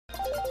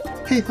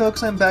Hey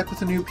folks, I'm back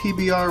with a new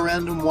PBR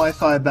random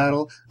Wi-Fi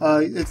battle.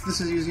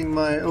 This is using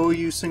my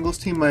OU singles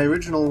team, my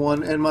original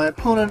one, and my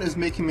opponent is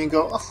making me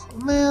go, oh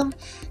man,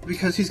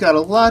 because he's got a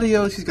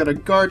Latios, he's got a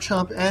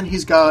Garchomp, and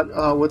he's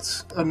got,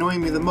 what's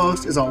annoying me the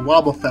most is a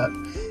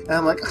Wobbuffet. And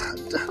I'm like, I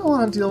don't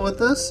want to deal with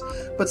this.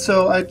 But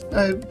so I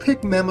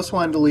picked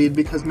Mamoswine to lead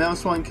because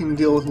Mamoswine can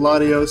deal with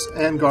Latios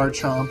and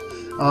Garchomp.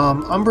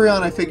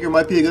 Umbreon I figure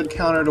might be a good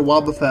counter to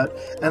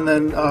Wobbuffet, and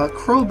then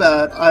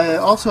Crobat, I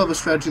also have a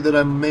strategy that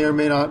I may or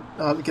may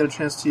not get a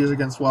chance to use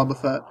against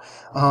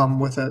Wobbuffet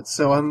with it,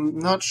 so I'm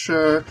not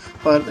sure,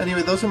 but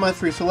anyway, those are my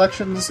three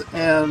selections,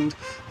 and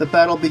the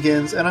battle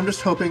begins, and I'm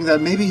just hoping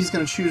that maybe he's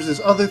going to choose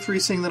his other three,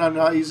 seeing that I'm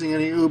not using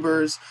any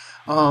Ubers,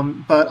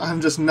 but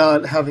I'm just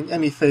not having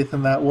any faith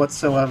in that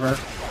whatsoever.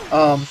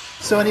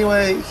 So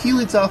anyway, he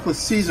leads off with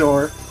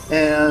Scizor,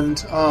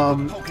 and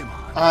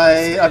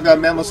I've got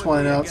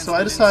Mamoswine out, so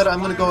I decided I'm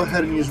going to go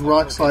ahead and use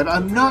Rock Slide.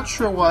 I'm not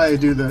sure why I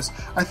do this.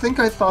 I think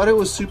I thought it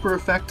was super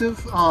effective,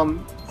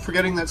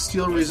 forgetting that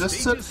Steel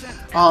resists it.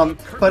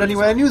 But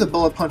anyway, I knew the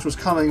Bullet Punch was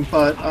coming,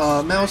 but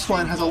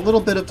Mamoswine has a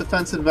little bit of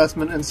defense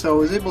investment, and so I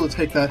was able to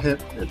take that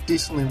hit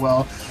decently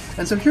well.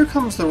 And so here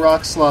comes the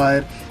Rock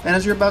Slide, and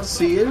as you're about to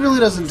see, it really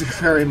doesn't do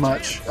very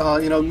much.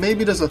 You know,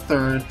 maybe it does a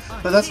third,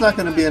 but that's not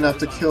going to be enough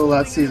to kill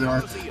that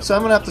Scizor. So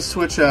I'm going to have to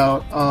switch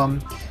out.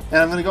 And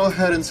I'm going to go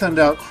ahead and send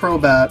out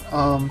Crobat,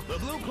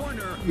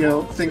 you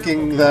know,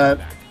 thinking that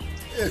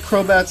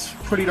Crobat's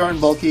pretty darn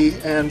bulky,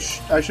 and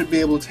I should be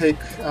able to take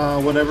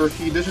whatever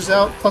he dishes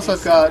out. Plus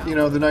I've got, you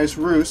know, the nice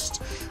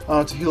Roost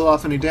to heal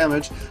off any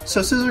damage. So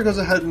Scizor goes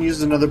ahead and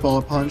uses another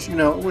Bullet Punch, you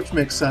know, which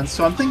makes sense.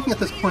 So I'm thinking at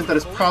this point that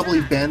it's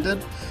probably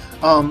Banded.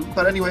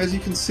 But anyway, as you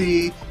can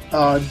see,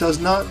 does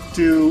not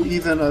do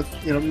even a,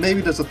 you know,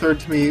 maybe does a third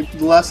to me,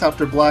 less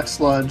after Black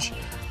Sludge.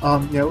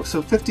 You know,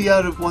 so 50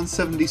 out of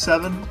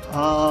 177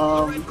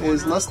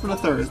 is less than a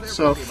third.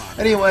 So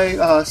anyway,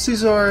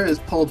 Scizor is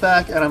pulled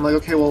back, and I'm like,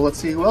 okay, well, let's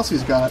see who else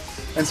he's got.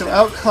 And so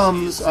out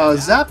comes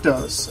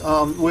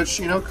Zapdos, which,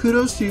 you know,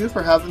 kudos to you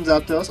for having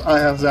Zapdos. I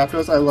have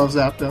Zapdos. I love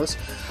Zapdos.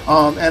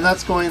 And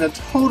that's going to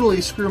totally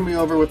screw me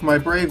over with my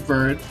Brave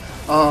Bird.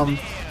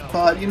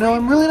 But, you know,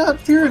 I'm really not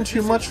fearing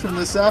too much from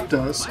this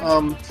Zapdos.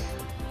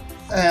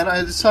 And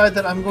I decide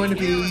that I'm going to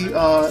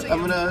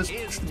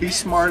be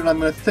smart, and I'm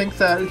going to think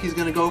that he's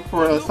going to go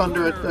for a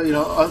Thunder, you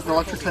know, an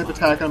electric type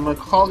attack, and I'm going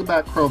to call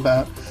back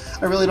Crobat.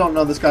 I really don't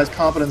know this guy's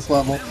competence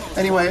level.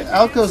 Anyway,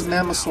 out goes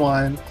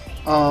Mamoswine,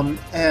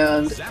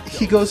 and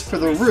he goes for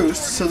the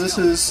Roost, so this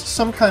is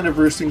some kind of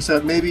roosting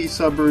set, maybe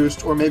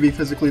sub-roost, or maybe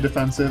physically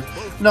defensive,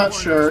 not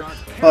sure,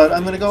 but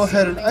I'm going to go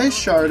ahead and Ice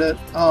Shard it,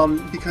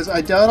 because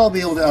I doubt I'll be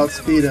able to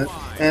outspeed it,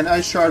 and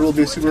Ice Shard will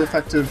be a super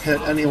effective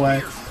hit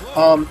anyway.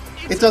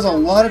 It does a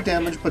lot of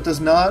damage, but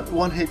does not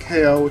one-hit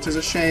KO, which is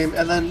a shame.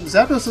 And then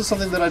Zapdos is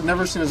something that I've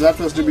never seen a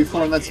Zapdos do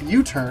before, and that's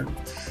U-turn.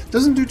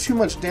 Doesn't do too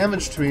much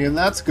damage to me, and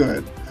that's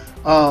good.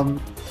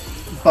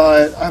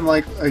 But I'm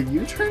like, a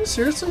U-turn?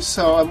 Seriously?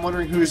 So I'm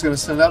wondering who he's going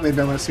to send out. Maybe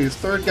I'm going to see his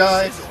third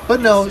guy. But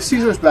no,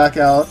 Scizor's back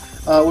out,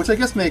 which I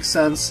guess makes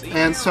sense.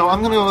 And so I'm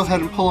going to go ahead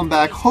and pull him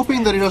back,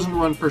 hoping that he doesn't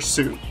run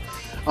Pursuit.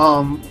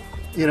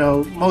 You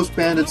know, most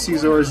banded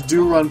Scizors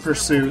do run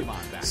Pursuit.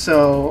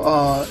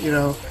 So, you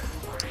know,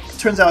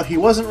 turns out he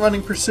wasn't running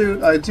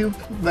Pursuit. I do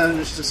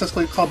manage to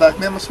successfully call back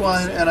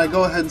Mamoswine, and I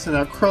go ahead and send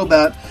out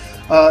Crobat.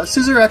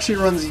 Scizor actually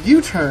runs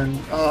U-turn.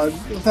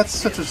 That's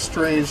such a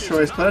strange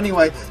choice, but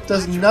anyway,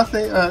 does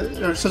nothing,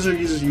 or Scizor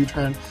uses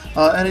U-turn.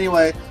 And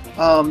anyway,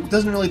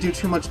 doesn't really do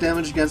too much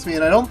damage against me,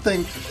 and I don't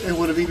think it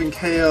would have even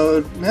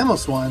KO'd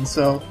Mamoswine,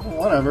 so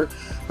whatever.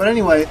 But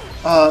anyway,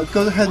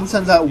 goes ahead and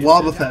sends out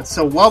Wobbuffet.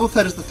 So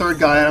Wobbuffet is the third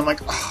guy, and I'm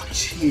like, oh,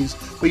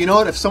 jeez. But you know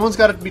what? If someone's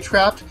got to be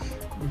trapped,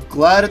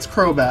 glad it's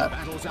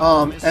Crobat.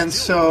 And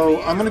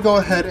so I'm going to go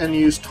ahead and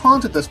use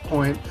Taunt at this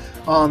point,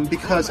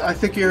 because I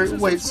figure,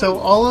 wait, so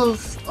all of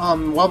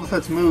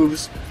Wobbuffet's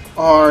moves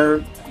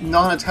are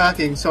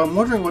non-attacking, so I'm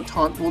wondering what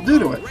Taunt will do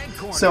to it.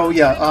 So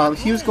yeah,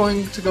 he was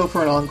going to go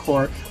for an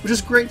Encore, which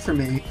is great for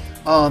me,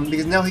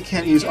 because now he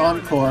can't use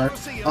Encore,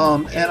 and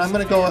I'm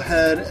going to go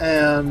ahead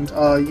and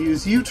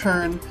use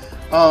U-turn,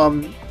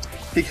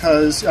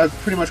 because I've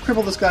pretty much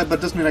crippled this guy, but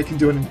it doesn't mean I can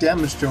do any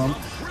damage to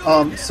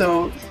him.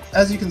 So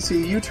as you can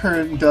see,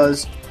 U-turn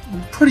does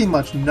pretty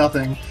much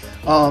nothing.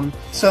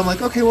 So I'm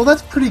like, okay, well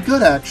that's pretty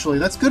good actually.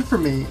 That's good for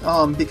me,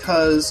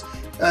 because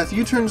if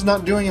U-turn's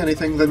not doing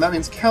anything, then that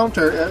means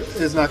Counter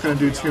is not going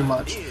to do too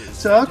much.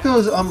 So out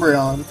goes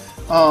Umbreon,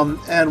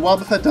 and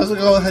Wobbuffet does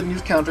go ahead and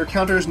use Counter.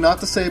 Counter is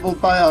not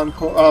disabled by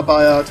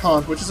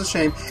Taunt, which is a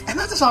shame, and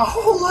that does a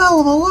whole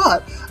hell of a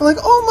lot. I'm like,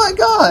 oh my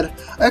god!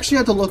 I actually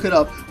had to look it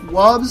up.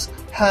 Wobbs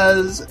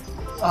has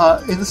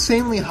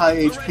insanely high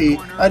HP.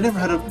 I never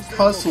had a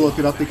cause to look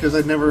it up because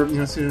I'd never, you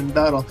know, seen it in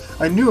battle.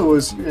 I knew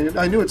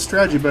its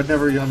strategy, but I'd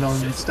never, you know,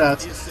 known its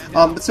stats.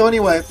 But so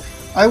anyway,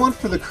 I went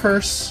for the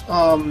Curse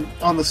on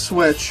the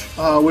Switch,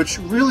 which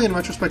really, in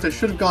retrospect, I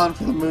should have gone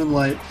for the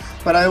Moonlight.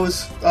 But I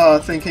was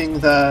thinking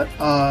that,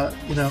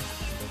 you know,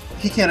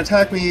 he can't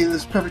attack me. This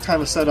is the perfect time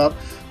to set up.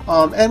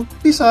 And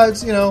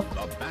besides, you know,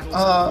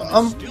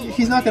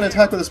 he's not going to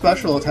attack with a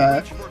special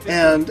attack,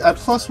 and at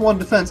 +1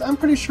 defense, I'm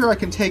pretty sure I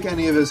can take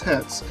any of his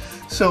hits.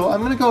 So I'm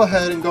going to go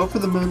ahead and go for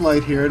the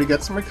Moonlight here to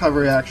get some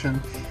recovery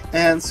action.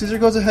 And Caesar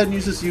goes ahead and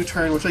uses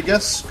U-turn, which I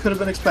guess could have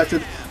been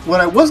expected. What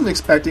I wasn't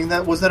expecting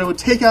was that it would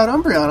take out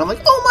Umbreon. I'm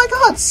like, oh my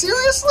god,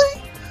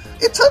 seriously?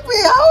 It took me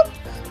out?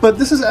 But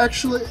this is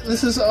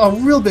a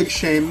real big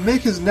shame.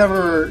 Mick is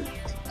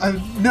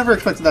I've never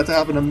expected that to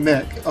happen to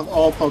Mick, of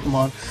all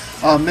Pokemon.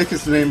 Mick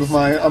is the name of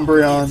my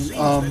Umbreon,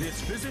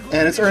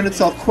 and it's earned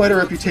itself quite a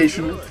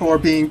reputation for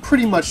being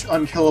pretty much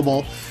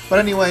unkillable. But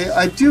anyway,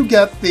 I do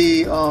get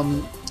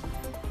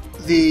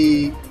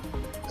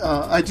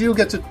I do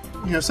get to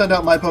send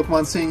out my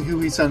Pokemon, seeing who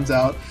he sends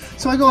out.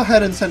 So I go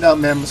ahead and send out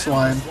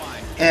Mamoswine,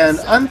 and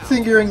I'm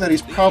figuring that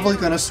he's probably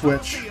going to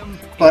switch,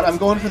 but I'm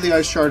going for the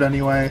Ice Shard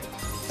anyway,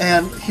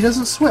 and he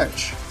doesn't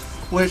switch,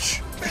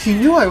 which he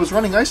knew I was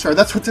running Ice Shard.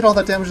 That's what did all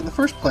that damage in the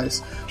first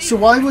place. So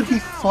why would he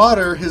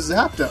fodder his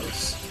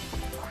Zapdos?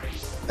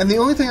 And the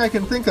only thing I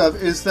can think of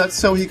is that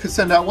so he could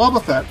send out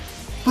Wobbuffet,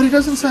 but he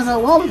doesn't send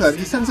out Wobbuffet,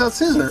 he sends out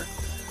Scizor.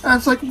 And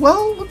it's like,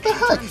 well, what the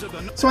heck?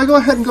 So I go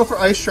ahead and go for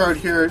Ice Shard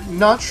here,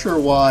 not sure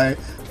why.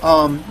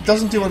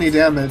 Doesn't do any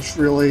damage,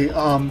 really.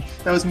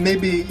 That was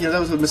maybe, that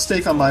was a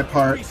mistake on my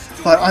part.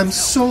 But I'm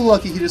so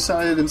lucky he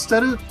decided,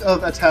 instead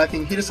of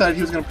attacking, he decided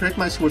he was going to predict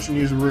my switch and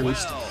use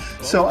Roost.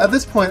 So at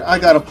this point, I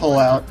gotta pull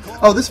out.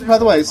 Oh, this, by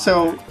the way,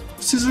 so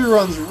Scizor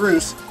runs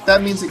Roost.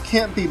 That means it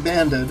can't be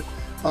banded,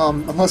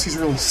 unless he's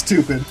really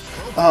stupid.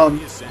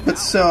 But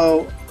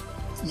so,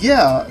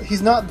 yeah,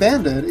 he's not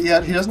banded,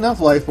 yet he doesn't have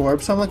Life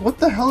Orb. So I'm like, what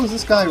the hell is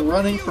this guy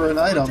running for an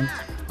item?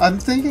 I'm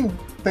thinking,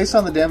 based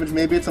on the damage,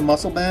 maybe it's a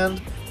Muscle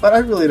Band, but I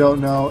really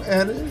don't know,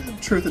 and in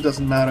truth, it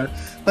doesn't matter.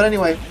 But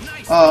anyway,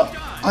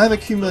 I'm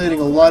accumulating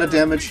a lot of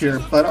damage here,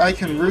 but I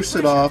can Roost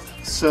it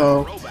off,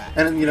 so,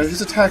 and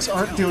his attacks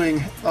aren't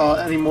doing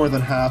any more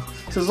than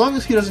half. So as long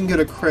as he doesn't get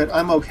a crit,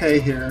 I'm okay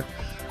here.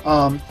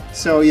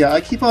 So yeah, I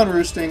keep on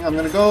roosting. I'm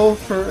gonna go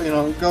for,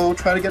 go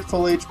try to get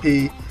full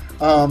HP,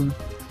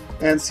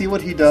 and see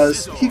what he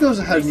does. He goes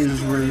ahead and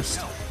uses Roost.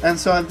 And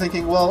so I'm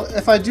thinking, well,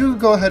 if I do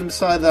go ahead and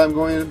decide that I'm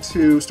going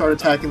to start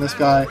attacking this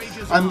guy,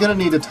 I'm going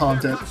to need to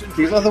taunt it,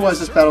 because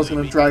otherwise this battle's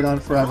going to drag on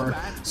forever.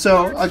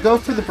 So I go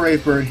for the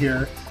Brave Bird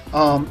here,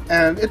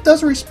 and it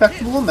does a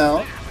respectable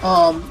amount.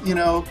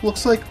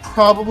 Looks like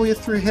probably a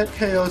 3-hit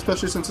KO,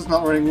 especially since it's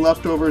not running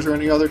leftovers or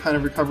any other kind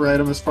of recovery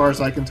item as far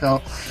as I can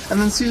tell. And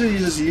then Caesar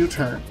uses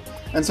U-turn.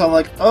 And so I'm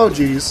like, oh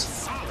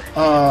geez,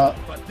 I'm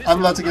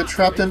about to get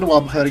trapped into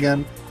Wobbuffet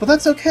again. But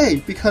that's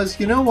okay, because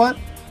you know what?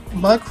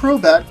 My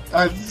Crobat,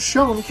 I've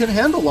shown, can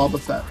handle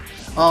Wobbuffet.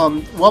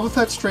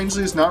 Wobbuffet,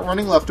 strangely, is not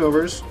running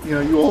leftovers.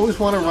 You always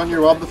want to run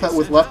your Wobbuffet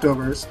with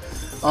leftovers.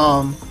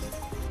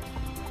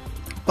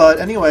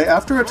 But anyway,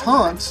 after a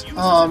taunt,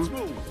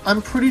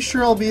 I'm pretty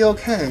sure I'll be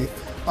okay.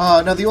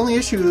 Now, the only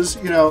issue is,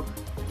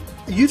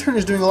 U-turn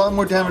is doing a lot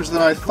more damage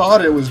than I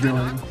thought it was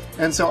doing.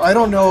 And so I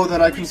don't know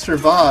that I can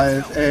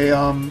survive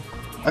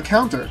a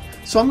counter.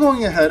 So I'm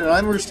going ahead and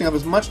I'm roosting up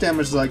as much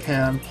damage as I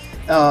can.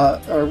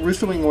 Or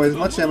roosting away as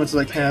much damage as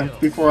I can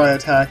before I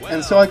attack,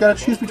 and so I gotta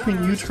choose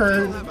between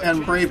U-turn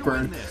and Brave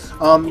Bird.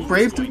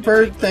 Brave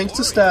Bird, thanks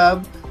to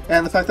Stab,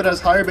 and the fact that it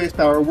has higher base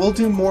power, will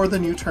do more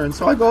than U-turn,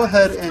 so I go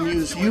ahead and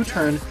use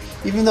U-turn,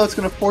 even though it's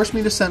gonna force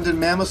me to send in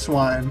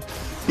Mamoswine,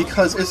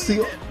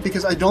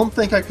 because I don't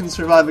think I can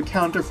survive a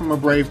counter from a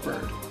Brave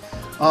Bird,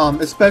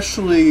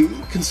 especially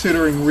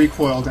considering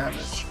recoil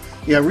damage.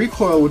 Yeah,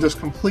 recoil would just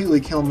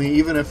completely kill me,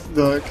 even if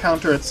the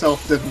counter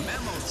itself didn't.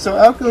 So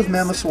out goes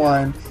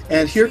Mamoswine,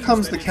 and here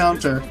comes the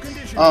counter,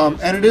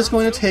 and it is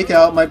going to take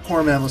out my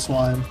poor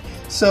Mamoswine.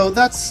 So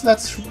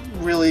that's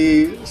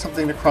really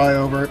something to cry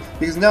over,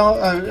 because now,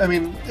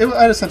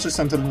 I'd essentially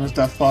sent it in as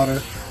death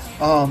fodder.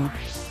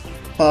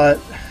 But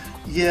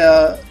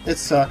yeah, it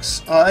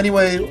sucks.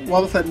 Anyway,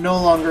 Wobbuffet no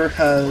longer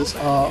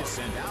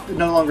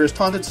is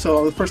taunted,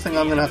 so the first thing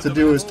I'm going to have to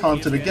do is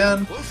taunt it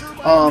again.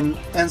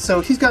 And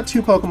so he's got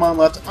 2 Pokemon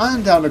left.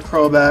 I'm down to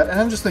Crobat, and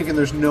I'm just thinking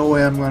there's no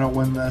way I'm going to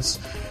win this.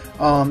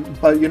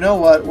 But you know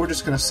what, we're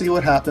just going to see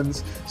what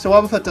happens. So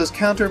Wobbuffet does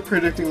counter,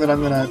 predicting that I'm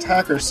going to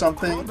attack or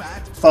something,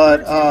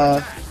 but,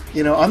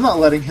 I'm not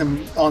letting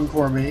him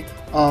Encore me,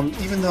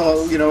 even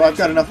though, I've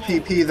got enough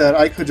PP that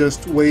I could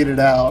just wait it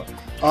out.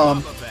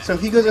 So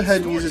he goes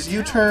ahead and uses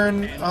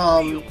U-turn,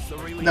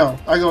 no,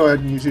 I go ahead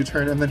and use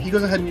U-turn, and then he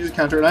goes ahead and uses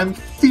counter, and I'm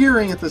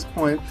fearing at this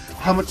point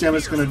how much damage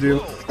it's going to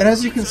do, and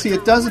as you can see,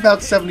 it does about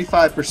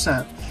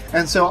 75%.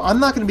 And so I'm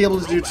not going to be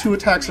able to do 2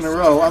 attacks in a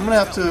row. I'm going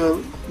to have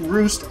to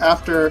roost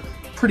after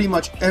pretty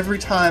much every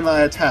time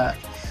I attack.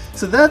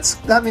 So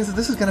that means that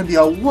this is going to be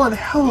one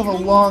hell of a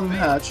long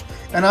match,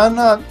 and I'm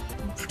not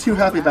too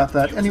happy about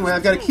that. Anyway,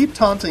 I've got to keep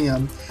taunting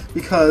him,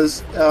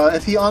 because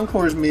if he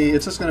Encores me,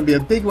 it's just going to be a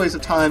big waste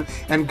of time,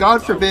 and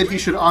God forbid he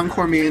should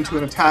Encore me into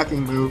an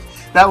attacking move.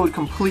 That would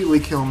completely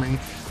kill me.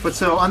 But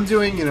so I'm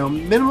doing,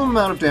 minimum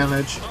amount of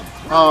damage,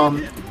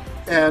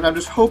 and I'm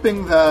just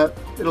hoping that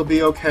it'll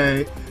be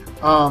okay.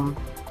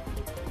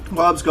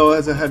 Wobbs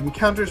goes ahead and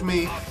counters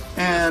me,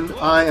 and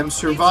I am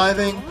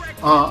surviving.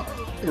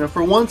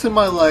 for once in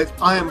my life,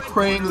 I am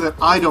praying that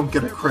I don't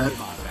get a crit.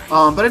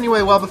 But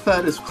anyway,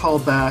 Wobbuffet is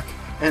called back,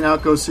 and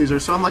out goes Caesar.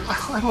 So I'm like,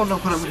 I don't know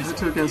what I'm going to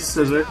do against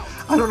Caesar.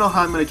 I don't know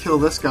how I'm going to kill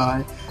this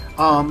guy.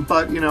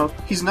 But,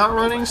 he's not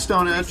running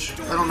Stone Edge.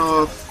 I don't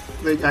know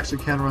if they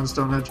actually can run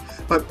Stone Edge.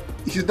 But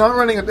he's not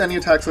running any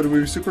attacks that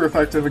would be super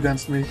effective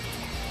against me,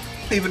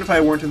 even if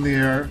I weren't in the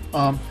air.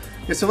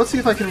 Yeah, so let's see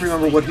if I can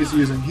remember what he's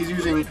using. He's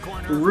using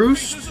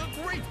Roost,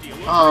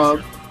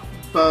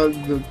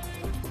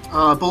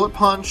 Bullet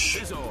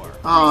Punch,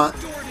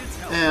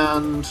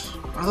 and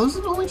are those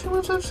the only two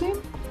moves I've seen?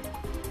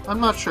 I'm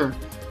not sure.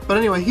 But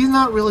anyway, he's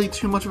not really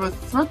too much of a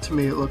threat to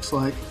me, it looks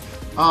like.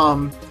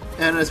 And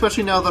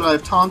especially now that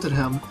I've taunted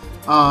him,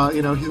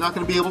 he's not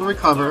going to be able to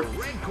recover.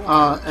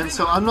 And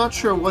so I'm not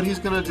sure what he's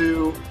going to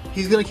do.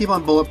 He's going to keep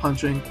on bullet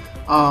punching.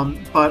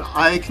 But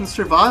I can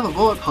survive a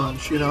bullet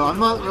punch, I'm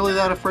not really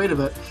that afraid of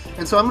it.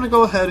 And so I'm going to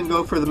go ahead and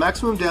go for the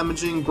maximum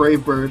damaging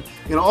Brave Bird,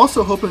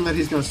 also hoping that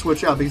he's going to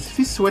switch out, because if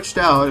he switched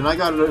out and I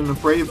got it in a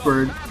Brave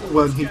Bird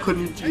when he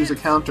couldn't use a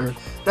counter,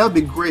 that would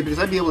be great, because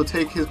I'd be able to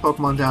take his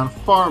Pokemon down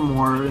far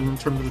more in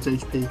terms of its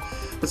HP.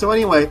 But so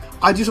anyway,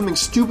 I do something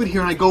stupid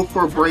here and I go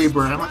for a Brave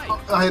Bird. I'm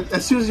like,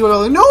 as soon as he goes,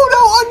 I'm like, no,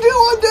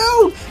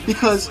 undo!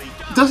 Because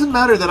it doesn't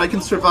matter that I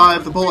can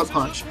survive the bullet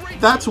punch.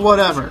 That's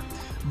whatever.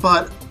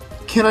 But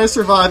can I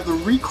survive the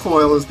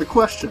recoil is the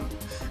question.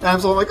 And I'm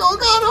so like, oh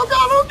god!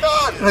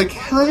 And I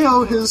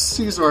KO his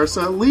Caesar,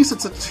 so at least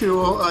it's a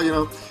 2,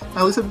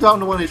 at least I'm down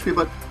to 1 HP,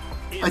 but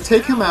I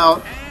take him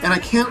out, and I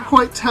can't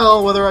quite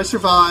tell whether I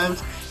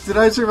survived. Did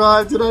I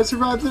survive? Oh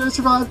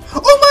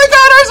my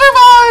god, I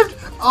survived!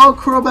 Oh,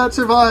 Crobat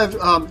survived!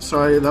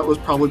 Sorry, that was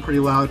probably pretty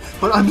loud,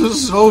 but I'm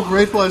just so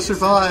grateful I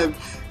survived.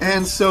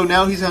 And so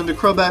now he's down to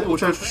Crobat,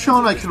 which I've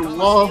shown I can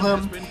wall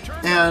him,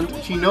 and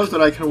he knows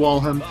that I can wall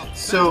him.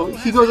 So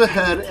he goes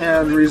ahead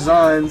and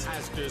resigns,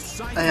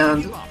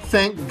 and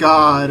thank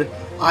God,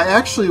 I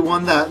actually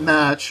won that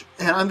match,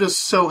 and I'm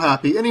just so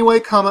happy. Anyway,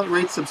 comment,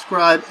 rate,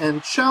 subscribe,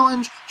 and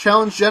challenge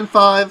Gen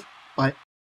 5.